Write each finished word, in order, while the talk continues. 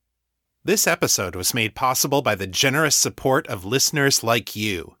This episode was made possible by the generous support of listeners like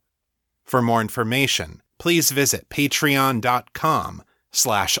you. For more information, please visit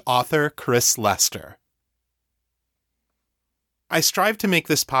patreon.com/author Chris Lester. I strive to make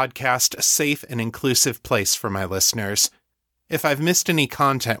this podcast a safe and inclusive place for my listeners. If I've missed any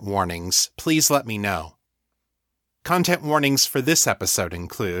content warnings, please let me know. Content warnings for this episode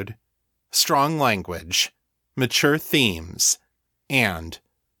include strong language, mature themes, and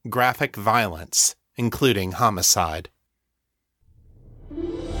graphic violence, including homicide.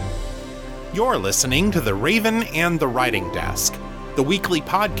 You're listening to The Raven and the Writing Desk, the weekly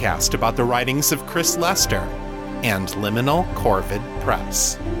podcast about the writings of Chris Lester and Liminal Corvid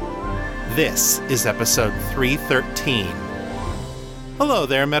Press. This is episode 313. Hello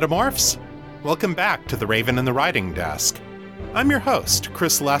there, Metamorphs. Welcome back to The Raven and the Writing Desk. I'm your host,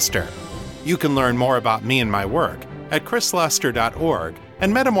 Chris Lester. You can learn more about me and my work at chrislester.org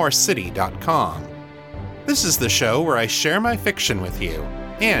and metamorcity.com. This is the show where I share my fiction with you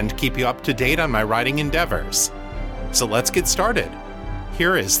and keep you up to date on my writing endeavors. So let's get started.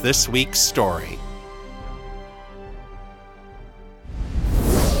 Here is this week's story.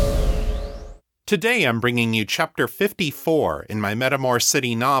 Today I'm bringing you chapter 54 in my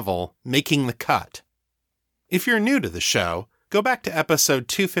Metamorcity novel, Making the Cut. If you're new to the show, go back to episode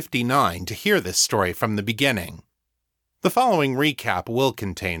 259 to hear this story from the beginning. The following recap will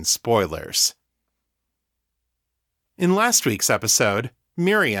contain spoilers. In last week's episode,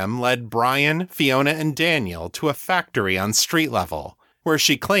 Miriam led Brian, Fiona, and Daniel to a factory on street level, where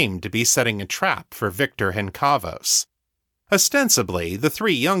she claimed to be setting a trap for Victor Henkavos. Ostensibly, the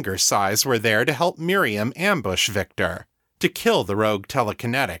three younger Sais were there to help Miriam ambush Victor, to kill the rogue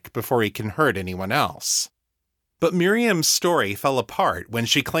telekinetic before he can hurt anyone else. But Miriam's story fell apart when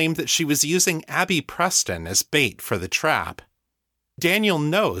she claimed that she was using Abby Preston as bait for the trap. Daniel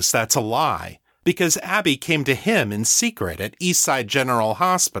knows that's a lie, because Abby came to him in secret at Eastside General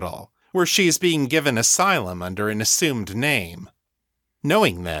Hospital, where she is being given asylum under an assumed name.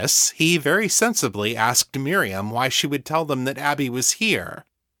 Knowing this, he very sensibly asked Miriam why she would tell them that Abby was here,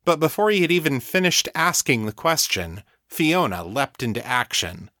 but before he had even finished asking the question, Fiona leapt into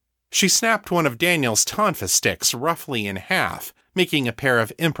action. She snapped one of Daniel's tonfa sticks roughly in half, making a pair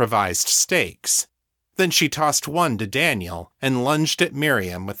of improvised stakes. Then she tossed one to Daniel and lunged at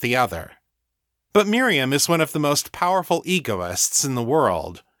Miriam with the other. But Miriam is one of the most powerful egoists in the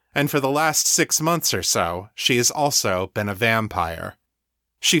world, and for the last 6 months or so, she has also been a vampire.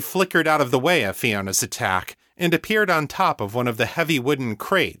 She flickered out of the way of Fiona's attack and appeared on top of one of the heavy wooden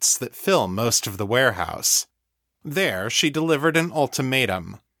crates that fill most of the warehouse. There, she delivered an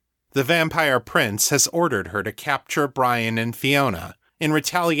ultimatum. The vampire prince has ordered her to capture Brian and Fiona in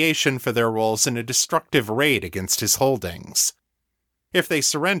retaliation for their roles in a destructive raid against his holdings. If they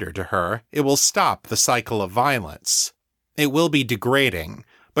surrender to her, it will stop the cycle of violence. It will be degrading,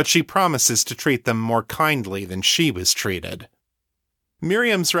 but she promises to treat them more kindly than she was treated.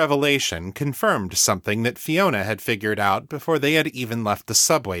 Miriam's revelation confirmed something that Fiona had figured out before they had even left the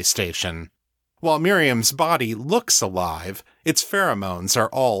subway station. While Miriam's body looks alive, its pheromones are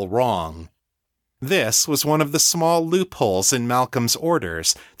all wrong. This was one of the small loopholes in Malcolm's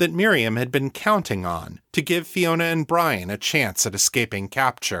orders that Miriam had been counting on to give Fiona and Brian a chance at escaping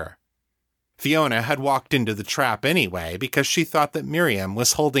capture. Fiona had walked into the trap anyway because she thought that Miriam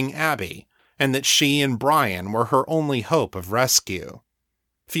was holding Abby, and that she and Brian were her only hope of rescue.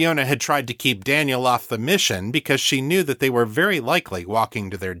 Fiona had tried to keep Daniel off the mission because she knew that they were very likely walking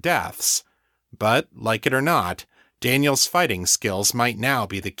to their deaths. But, like it or not, Daniel's fighting skills might now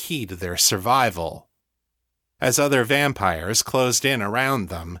be the key to their survival. As other vampires closed in around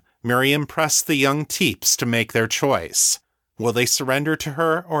them, Miriam pressed the young Teeps to make their choice. Will they surrender to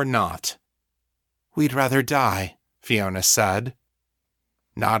her or not? "We'd rather die," Fiona said.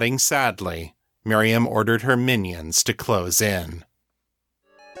 Nodding sadly, Miriam ordered her minions to close in.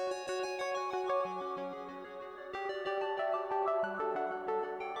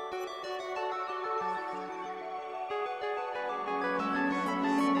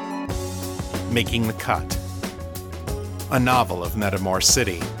 Making the Cut, a novel of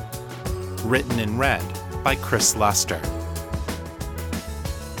Metamorcity, written and read by Chris Lester.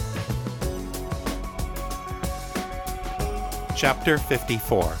 Chapter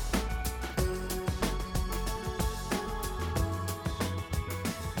 54.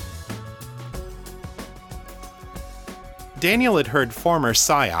 Daniel had heard former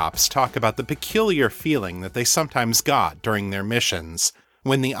PSYOPs talk about the peculiar feeling that they sometimes got during their missions,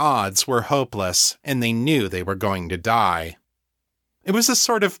 when the odds were hopeless and they knew they were going to die. It was a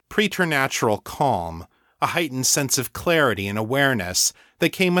sort of preternatural calm, a heightened sense of clarity and awareness they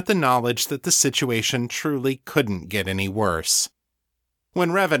came with the knowledge that the situation truly couldn't get any worse.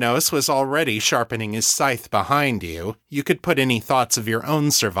 When Revenos was already sharpening his scythe behind you, you could put any thoughts of your own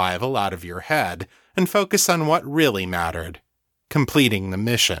survival out of your head and focus on what really mattered: completing the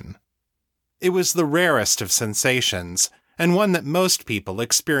mission. It was the rarest of sensations, and one that most people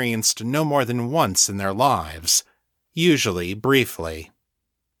experienced no more than once in their lives, usually briefly.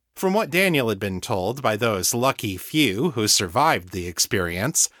 From what Daniel had been told by those lucky few who survived the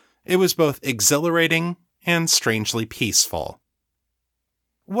experience, it was both exhilarating and strangely peaceful.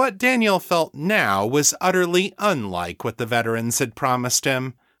 What Daniel felt now was utterly unlike what the veterans had promised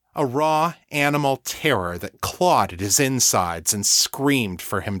him, a raw animal terror that clawed at his insides and screamed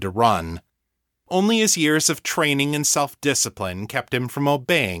for him to run. Only his years of training and self-discipline kept him from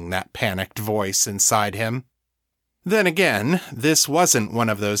obeying that panicked voice inside him. Then again, this wasn't one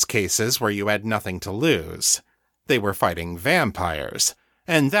of those cases where you had nothing to lose. They were fighting vampires,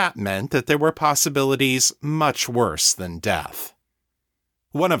 and that meant that there were possibilities much worse than death.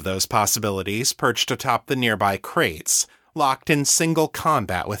 One of those possibilities perched atop the nearby crates, locked in single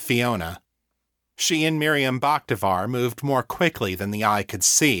combat with Fiona. She and Miriam Bakhtavar moved more quickly than the eye could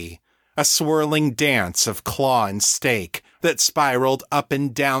see, a swirling dance of claw and stake that spiraled up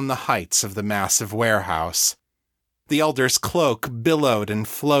and down the heights of the massive warehouse. The Elder's cloak billowed and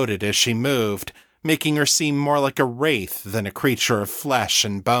floated as she moved, making her seem more like a wraith than a creature of flesh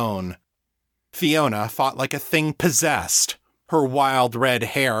and bone. Fiona fought like a thing possessed, her wild red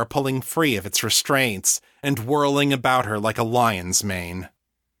hair pulling free of its restraints and whirling about her like a lion's mane.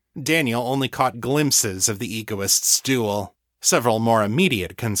 Daniel only caught glimpses of the egoist's duel, several more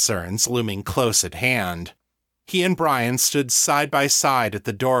immediate concerns looming close at hand. He and Brian stood side by side at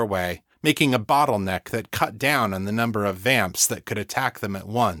the doorway, making a bottleneck that cut down on the number of vamps that could attack them at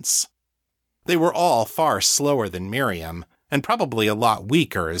once. They were all far slower than Miriam, and probably a lot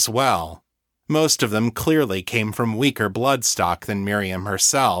weaker as well. Most of them clearly came from weaker bloodstock than Miriam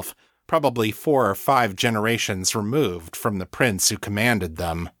herself, probably 4 or 5 generations removed from the prince who commanded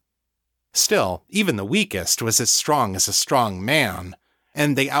them. Still, even the weakest was as strong as a strong man,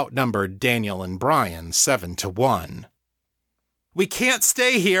 and they outnumbered Daniel and Brian 7-1. "We can't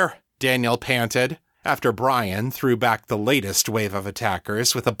stay here," Daniel panted, after Brian threw back the latest wave of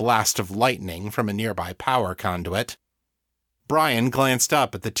attackers with a blast of lightning from a nearby power conduit. Brian glanced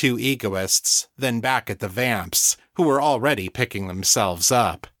up at the 2 egoists, then back at the vamps, who were already picking themselves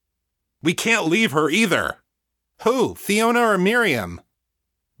up. "We can't leave her either." "Who, Fiona or Miriam?"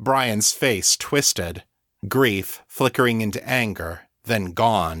 Brian's face twisted, grief flickering into anger, then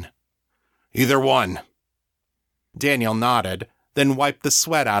gone. "Either one." Daniel nodded, then wiped the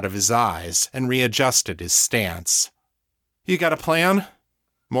sweat out of his eyes and readjusted his stance. "You got a plan?"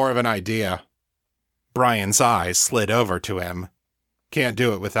 "More of an idea." Brian's eyes slid over to him. "Can't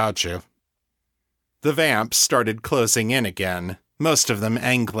do it without you." The vamps started closing in again, most of them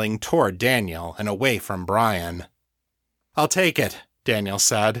angling toward Daniel and away from Brian. "I'll take it," Daniel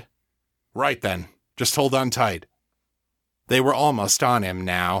said. "Right then, just hold on tight." They were almost on him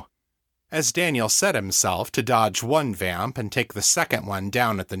now. As Daniel set himself to dodge one vamp and take the second one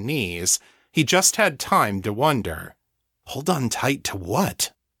down at the knees, he just had time to wonder, hold on tight to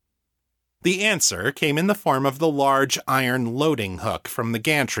what? The answer came in the form of the large iron loading hook from the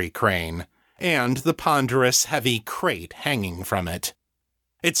gantry crane, and the ponderous, heavy crate hanging from it.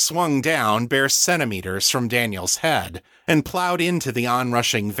 It swung down bare centimeters from Daniel's head, and plowed into the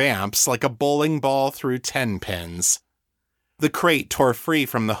onrushing vamps like a bowling ball through 10 pins. The crate tore free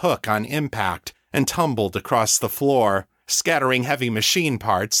from the hook on impact, and tumbled across the floor, scattering heavy machine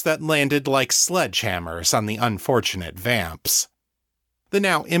parts that landed like sledgehammers on the unfortunate vamps. The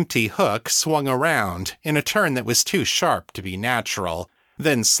now empty hook swung around in a turn that was too sharp to be natural,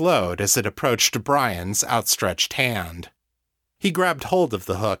 then slowed as it approached Brian's outstretched hand. He grabbed hold of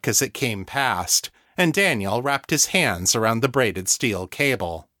the hook as it came past, and Daniel wrapped his hands around the braided steel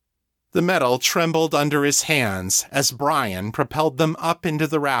cable. The metal trembled under his hands as Brian propelled them up into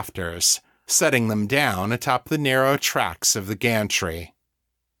the rafters, setting them down atop the narrow tracks of the gantry.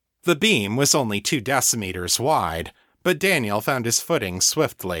 The beam was only 2 decimeters wide, but Daniel found his footing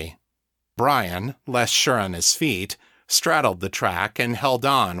swiftly. Brian, less sure on his feet, straddled the track and held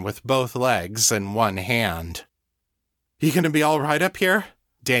on with both legs and one hand. "You gonna be all right up here?"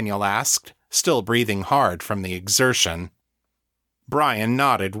 Daniel asked, still breathing hard from the exertion. Brian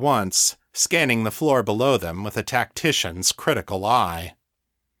nodded once, scanning the floor below them with a tactician's critical eye.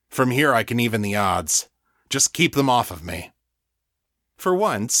 "From here I can even the odds. Just keep them off of me." For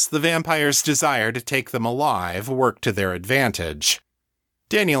once, the vampires' desire to take them alive worked to their advantage.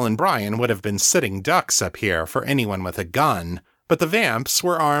 Daniel and Brian would have been sitting ducks up here for anyone with a gun, But the vamps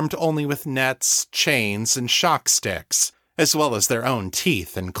were armed only with nets, chains, and shock sticks, as well as their own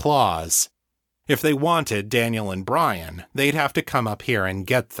teeth and claws. If they wanted Daniel and Brian, they'd have to come up here and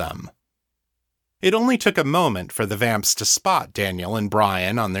get them. It only took a moment for the vamps to spot Daniel and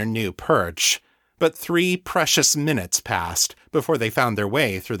Brian on their new perch, but 3 precious minutes passed before they found their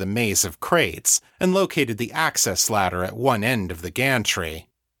way through the maze of crates and located the access ladder at one end of the gantry.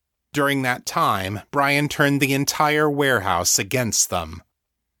 During that time, Brian turned the entire warehouse against them.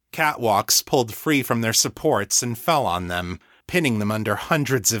 Catwalks pulled free from their supports and fell on them, pinning them under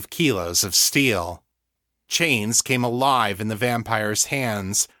hundreds of kilos of steel. Chains came alive in the vampires'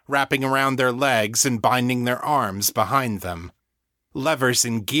 hands, wrapping around their legs and binding their arms behind them. Levers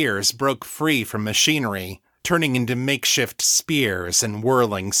and gears broke free from machinery, turning into makeshift spears and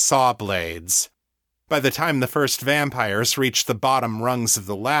whirling saw blades. By the time the first vampires reached the bottom rungs of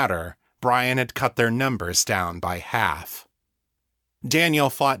the ladder, Brian had cut their numbers down by half. Daniel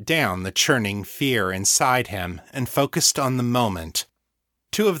fought down the churning fear inside him and focused on the moment.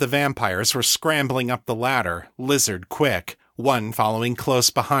 2 of the vampires were scrambling up the ladder, lizard quick, one following close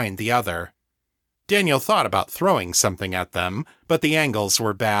behind the other. Daniel thought about throwing something at them, but the angles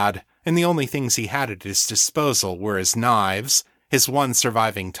were bad, and the only things he had at his disposal were his knives, his one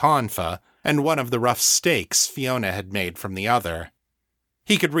surviving tonfa, and one of the rough stakes Fiona had made from the other.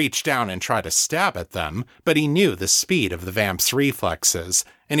 He could reach down and try to stab at them, but he knew the speed of the vamp's reflexes,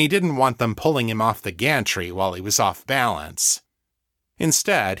 and he didn't want them pulling him off the gantry while he was off balance.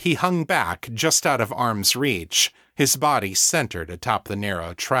 Instead, he hung back just out of arm's reach, his body centered atop the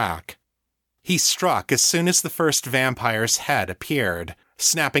narrow track. He struck as soon as the first vampire's head appeared,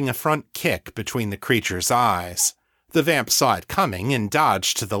 snapping a front kick between the creature's eyes. The vamp saw it coming and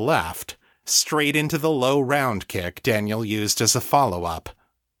dodged to the left, straight into the low round kick Daniel used as a follow-up.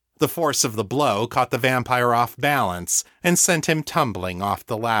 The force of the blow caught the vampire off balance and sent him tumbling off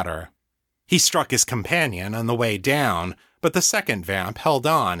the ladder. He struck his companion on the way down, but the second vamp held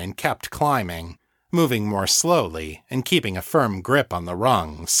on and kept climbing, moving more slowly and keeping a firm grip on the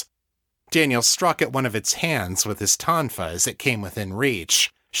rungs. Daniel struck at one of its hands with his tonfa as it came within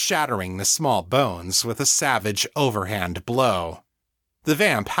reach, shattering the small bones with a savage overhand blow. The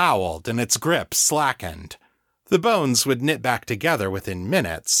vamp howled and its grip slackened. The bones would knit back together within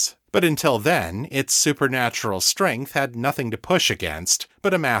minutes, but until then, its supernatural strength had nothing to push against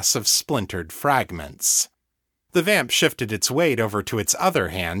but a mass of splintered fragments. The vamp shifted its weight over to its other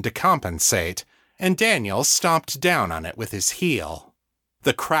hand to compensate, and Daniel stomped down on it with his heel.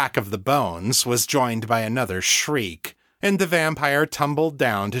 The crack of the bones was joined by another shriek, and the vampire tumbled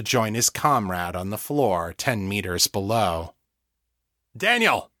down to join his comrade on the floor 10 meters below.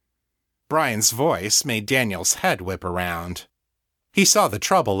 "Daniel!" Brian's voice made Daniel's head whip around. He saw the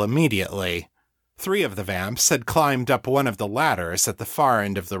trouble immediately. 3 of the vamps had climbed up one of the ladders at the far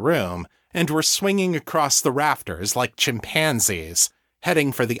end of the room and were swinging across the rafters like chimpanzees,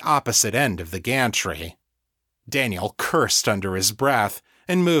 heading for the opposite end of the gantry. Daniel cursed under his breath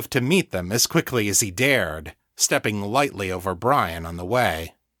and moved to meet them as quickly as he dared, stepping lightly over Brian on the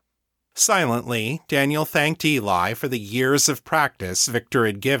way. Silently, Daniel thanked Eli for the years of practice Victor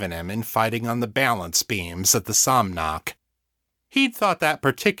had given him in fighting on the balance beams at the Somnock. He'd thought that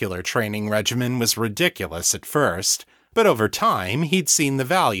particular training regimen was ridiculous at first, but over time he'd seen the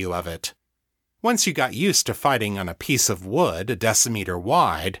value of it. Once you got used to fighting on a piece of wood a decimeter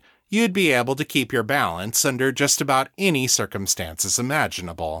wide, you'd be able to keep your balance under just about any circumstances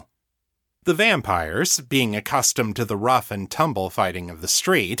imaginable. The vampires, being accustomed to the rough and tumble fighting of the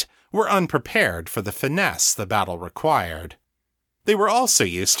street, were unprepared for the finesse the battle required. They were also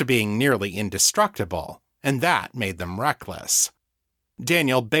used to being nearly indestructible, and that made them reckless.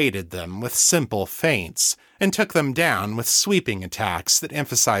 Daniel baited them with simple feints, and took them down with sweeping attacks that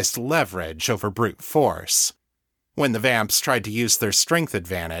emphasized leverage over brute force. When the vamps tried to use their strength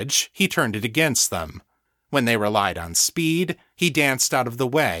advantage, he turned it against them. When they relied on speed, he danced out of the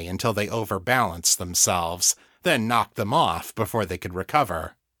way until they overbalanced themselves, then knocked them off before they could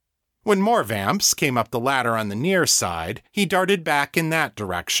recover. When more vamps came up the ladder on the near side, he darted back in that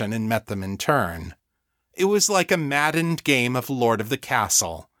direction and met them in turn. It was like a maddened game of Lord of the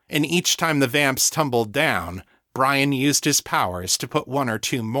Castle, and each time the vamps tumbled down, Brian used his powers to put 1 or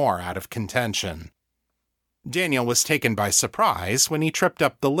 2 more out of contention. Daniel was taken by surprise when he tripped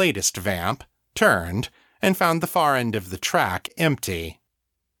up the latest vamp, turned, and found the far end of the track empty.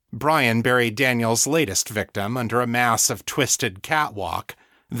 Brian buried Daniel's latest victim under a mass of twisted catwalk,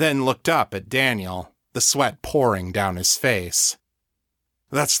 then looked up at Daniel, the sweat pouring down his face.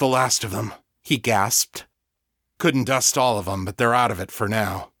 "That's the last of them," he gasped. "Couldn't dust all of them, but they're out of it for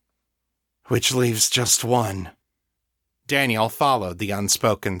now. Which leaves just one." Daniel followed the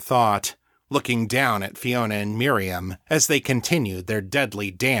unspoken thought, looking down at Fiona and Miriam as they continued their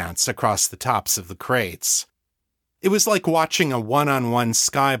deadly dance across the tops of the crates. It was like watching a one-on-one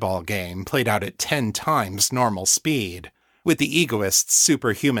skyball game played out at 10 times normal speed, with the egoist's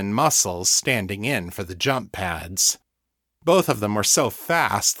superhuman muscles standing in for the jump pads. Both of them were so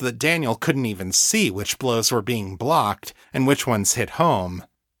fast that Daniel couldn't even see which blows were being blocked and which ones hit home.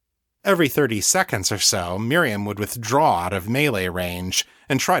 Every 30 seconds or so, Miriam would withdraw out of melee range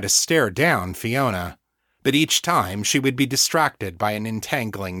and try to stare down Fiona, but each time she would be distracted by an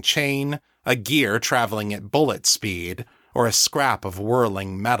entangling chain, a gear traveling at bullet speed, or a scrap of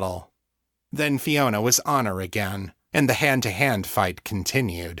whirling metal. Then Fiona was on her again, and the hand-to-hand fight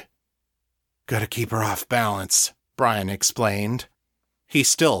continued. "Gotta keep her off balance," Brian explained. He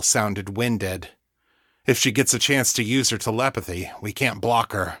still sounded winded. "If she gets a chance to use her telepathy, we can't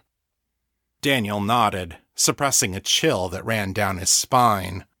block her." Daniel nodded, suppressing a chill that ran down his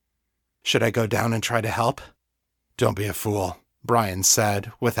spine. "Should I go down and try to help?" "Don't be a fool," Brian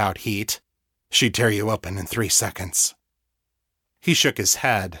said, without heat. "She'd tear you open in 3 seconds. He shook his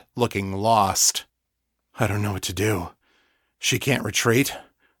head, looking lost. "I don't know what to do. She can't retreat,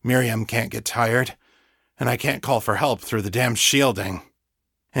 Miriam can't get tired, and I can't call for help through the damn shielding.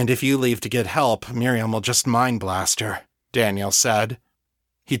 And if you leave to get help, Miriam will just mind blast her," Daniel said.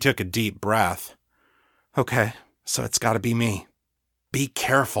 He took a deep breath. "Okay, so it's gotta be me." "Be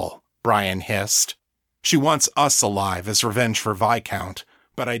careful," Brian hissed. "She wants us alive as revenge for Viscount,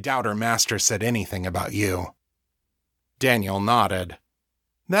 but I doubt her master said anything about you." Daniel nodded.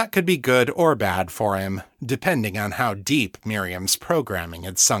 That could be good or bad for him, depending on how deep Miriam's programming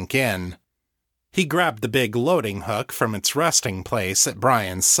had sunk in. He grabbed the big loading hook from its resting place at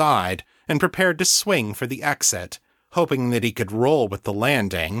Brian's side and prepared to swing for the exit, hoping that he could roll with the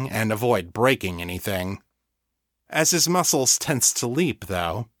landing and avoid breaking anything. As his muscles tensed to leap,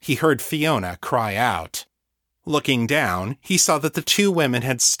 though, he heard Fiona cry out. Looking down, he saw that the 2 women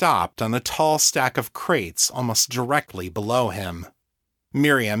had stopped on a tall stack of crates almost directly below him.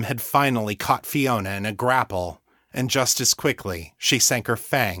 Miriam had finally caught Fiona in a grapple, and just as quickly, she sank her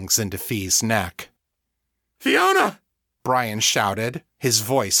fangs into Fee's neck. "Fiona!" Brian shouted, his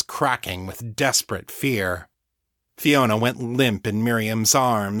voice cracking with desperate fear. Fiona went limp in Miriam's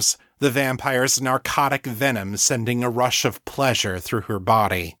arms, the vampire's narcotic venom sending a rush of pleasure through her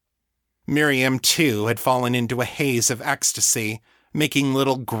body. Miriam, too, had fallen into a haze of ecstasy, making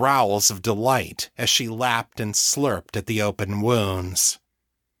little growls of delight as she lapped and slurped at the open wounds.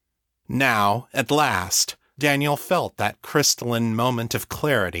 Now, at last, Daniel felt that crystalline moment of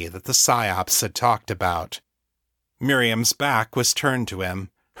clarity that the psyops had talked about. Miriam's back was turned to him,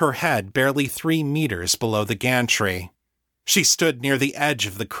 her head barely 3 meters below the gantry. She stood near the edge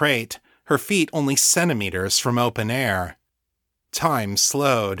of the crate, her feet only centimeters from open air. Time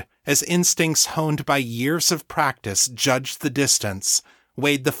slowed, as instincts honed by years of practice judged the distance,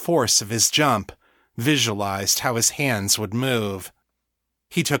 weighed the force of his jump, visualized how his hands would move.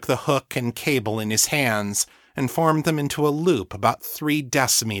 He took the hook and cable in his hands and formed them into a loop about 3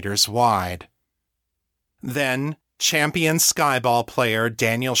 decimeters wide. Then, champion skyball player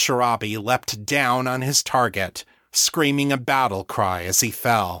Daniel Sharabi leapt down on his target, screaming a battle cry as he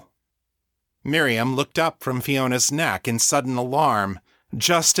fell. Miriam looked up from Fiona's neck in sudden alarm,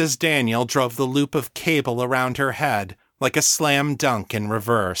 just as Daniel drove the loop of cable around her head like a slam dunk in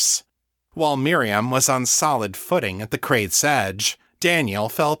reverse. While Miriam was on solid footing at the crate's edge, Daniel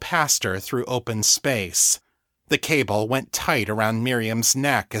fell past her through open space. The cable went tight around Miriam's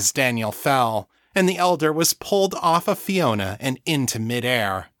neck as Daniel fell, and the elder was pulled off of Fiona and into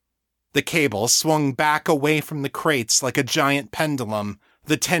midair. The cable swung back away from the crates like a giant pendulum,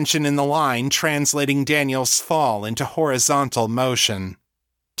 the tension in the line translating Daniel's fall into horizontal motion.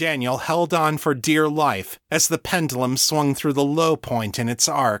 Daniel held on for dear life as the pendulum swung through the low point in its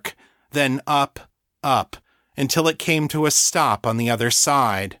arc, then up, until it came to a stop on the other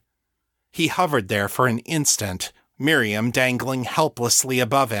side. He hovered there for an instant, Miriam dangling helplessly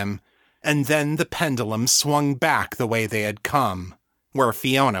above him, and then the pendulum swung back the way they had come, where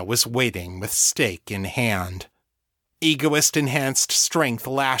Fiona was waiting with stake in hand. Egoist-enhanced strength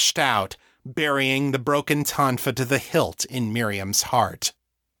lashed out, burying the broken tonfa to the hilt in Miriam's heart.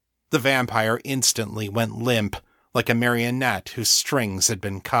 The vampire instantly went limp, like a marionette whose strings had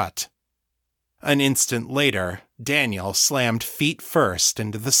been cut. An instant later, Daniel slammed feet first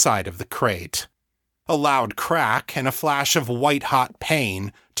into the side of the crate. A loud crack and a flash of white-hot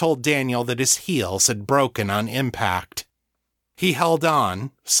pain told Daniel that his heels had broken on impact. He held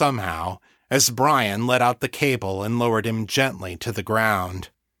on, somehow, as Brian let out the cable and lowered him gently to the ground.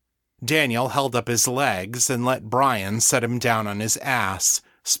 Daniel held up his legs and let Brian set him down on his ass,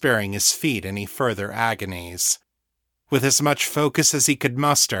 sparing his feet any further agonies. With as much focus as he could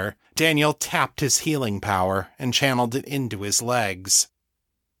muster, Daniel tapped his healing power and channeled it into his legs.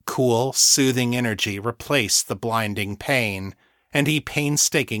 Cool, soothing energy replaced the blinding pain, and he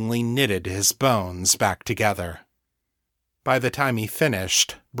painstakingly knitted his bones back together. By the time he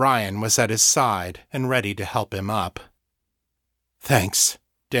finished, Brian was at his side and ready to help him up. "Thanks,"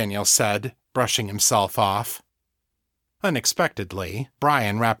 Daniel said, brushing himself off. Unexpectedly,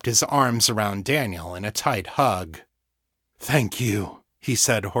 Brian wrapped his arms around Daniel in a tight hug. "Thank you," he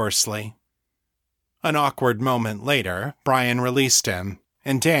said hoarsely. An awkward moment later, Brian released him,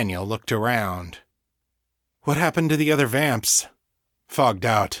 and Daniel looked around. "What happened to the other vamps?" "Fogged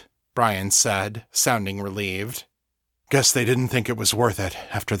out," Brian said, sounding relieved. "Guess they didn't think it was worth it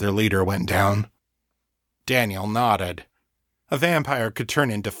after their leader went down." Daniel nodded. A vampire could turn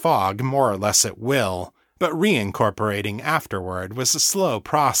into fog more or less at will, but reincorporating afterward was a slow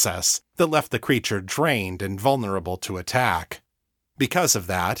process that left the creature drained and vulnerable to attack. Because of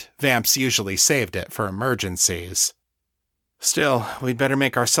that, vamps usually saved it for emergencies. "Still, we'd better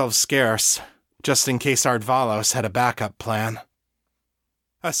make ourselves scarce, just in case Ardvalos had a backup plan."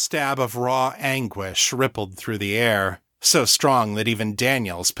 A stab of raw anguish rippled through the air, so strong that even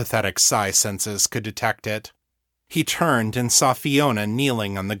Daniel's pathetic psi senses could detect it. He turned and saw Fiona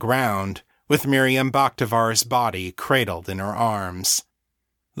kneeling on the ground, with Miriam Bakhtavar's body cradled in her arms.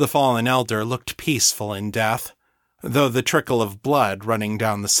 The fallen elder looked peaceful in death, though the trickle of blood running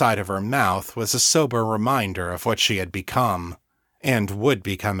down the side of her mouth was a sober reminder of what she had become, and would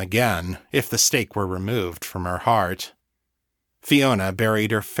become again if the stake were removed from her heart. Fiona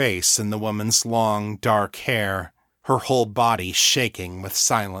buried her face in the woman's long, dark hair, her whole body shaking with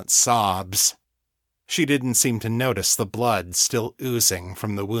silent sobs. She didn't seem to notice the blood still oozing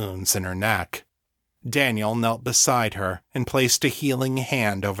from the wounds in her neck. Daniel knelt beside her and placed a healing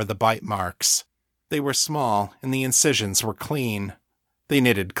hand over the bite marks. They were small, and the incisions were clean. They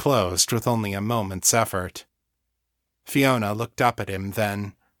knitted closed with only a moment's effort. Fiona looked up at him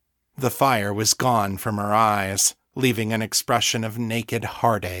then. The fire was gone from her eyes, leaving an expression of naked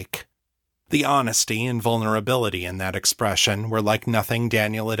heartache. The honesty and vulnerability in that expression were like nothing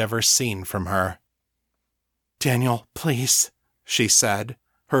Daniel had ever seen from her. "Daniel, please," she said,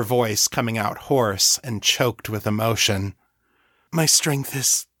 her voice coming out hoarse and choked with emotion. "My strength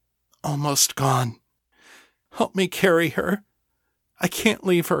is almost gone. Help me carry her. I can't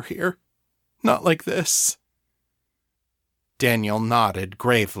leave her here. Not like this." Daniel nodded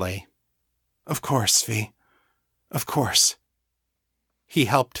gravely. "Of course, Fi. Of course." He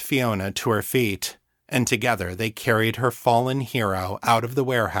helped Fiona to her feet, and together they carried her fallen hero out of the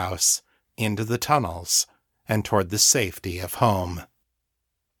warehouse, into the tunnels, and toward the safety of home.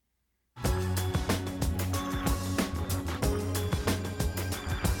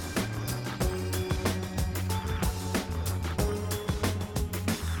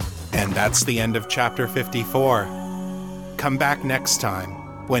 And that's the end of Chapter 54. Come back next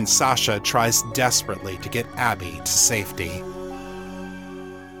time, when Sasha tries desperately to get Abby to safety.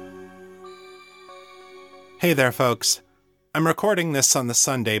 Hey there, folks. I'm recording this on the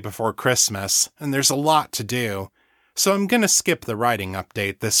Sunday before Christmas, and there's a lot to do, so I'm going to skip the writing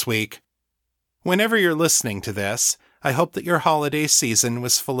update this week. Whenever you're listening to this, I hope that your holiday season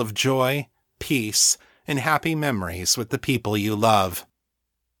was full of joy, peace, and happy memories with the people you love.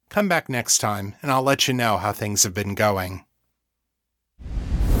 Come back next time, and I'll let you know how things have been going.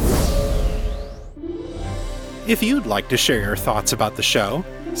 If you'd like to share your thoughts about the show,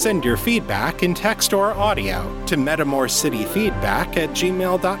 send your feedback in text or audio to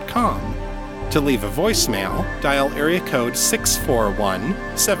metamorcityfeedback@gmail.com. To leave a voicemail, dial area code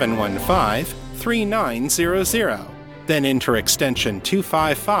 641-715-3900, then enter extension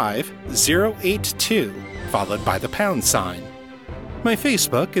 255082, followed by the #. My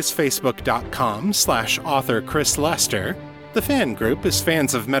Facebook is facebook.com/author Chris Lester. The fan group is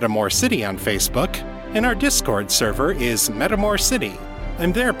Fans of Metamor City on Facebook, and our Discord server is Metamor City.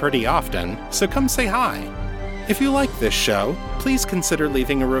 I'm there pretty often, so come say hi. If you like this show, please consider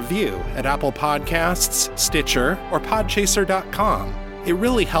leaving a review at Apple Podcasts, Stitcher, or Podchaser.com. It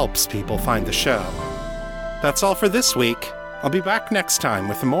really helps people find the show. That's all for this week. I'll be back next time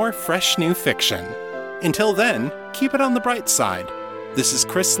with more fresh new fiction. Until then, keep it on the bright side. This is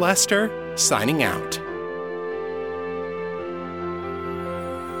Chris Lester, signing out.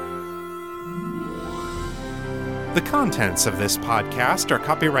 The contents of this podcast are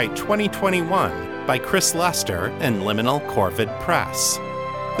copyright 2021 by Chris Lester and Liminal Corvid Press.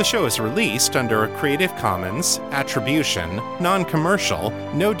 The show is released under a Creative Commons, Attribution, Non-Commercial,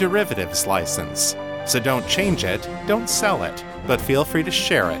 No Derivatives license. So don't change it, don't sell it, but feel free to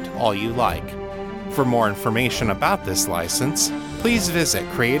share it all you like. For more information about this license, please visit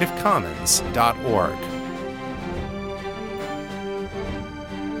creativecommons.org.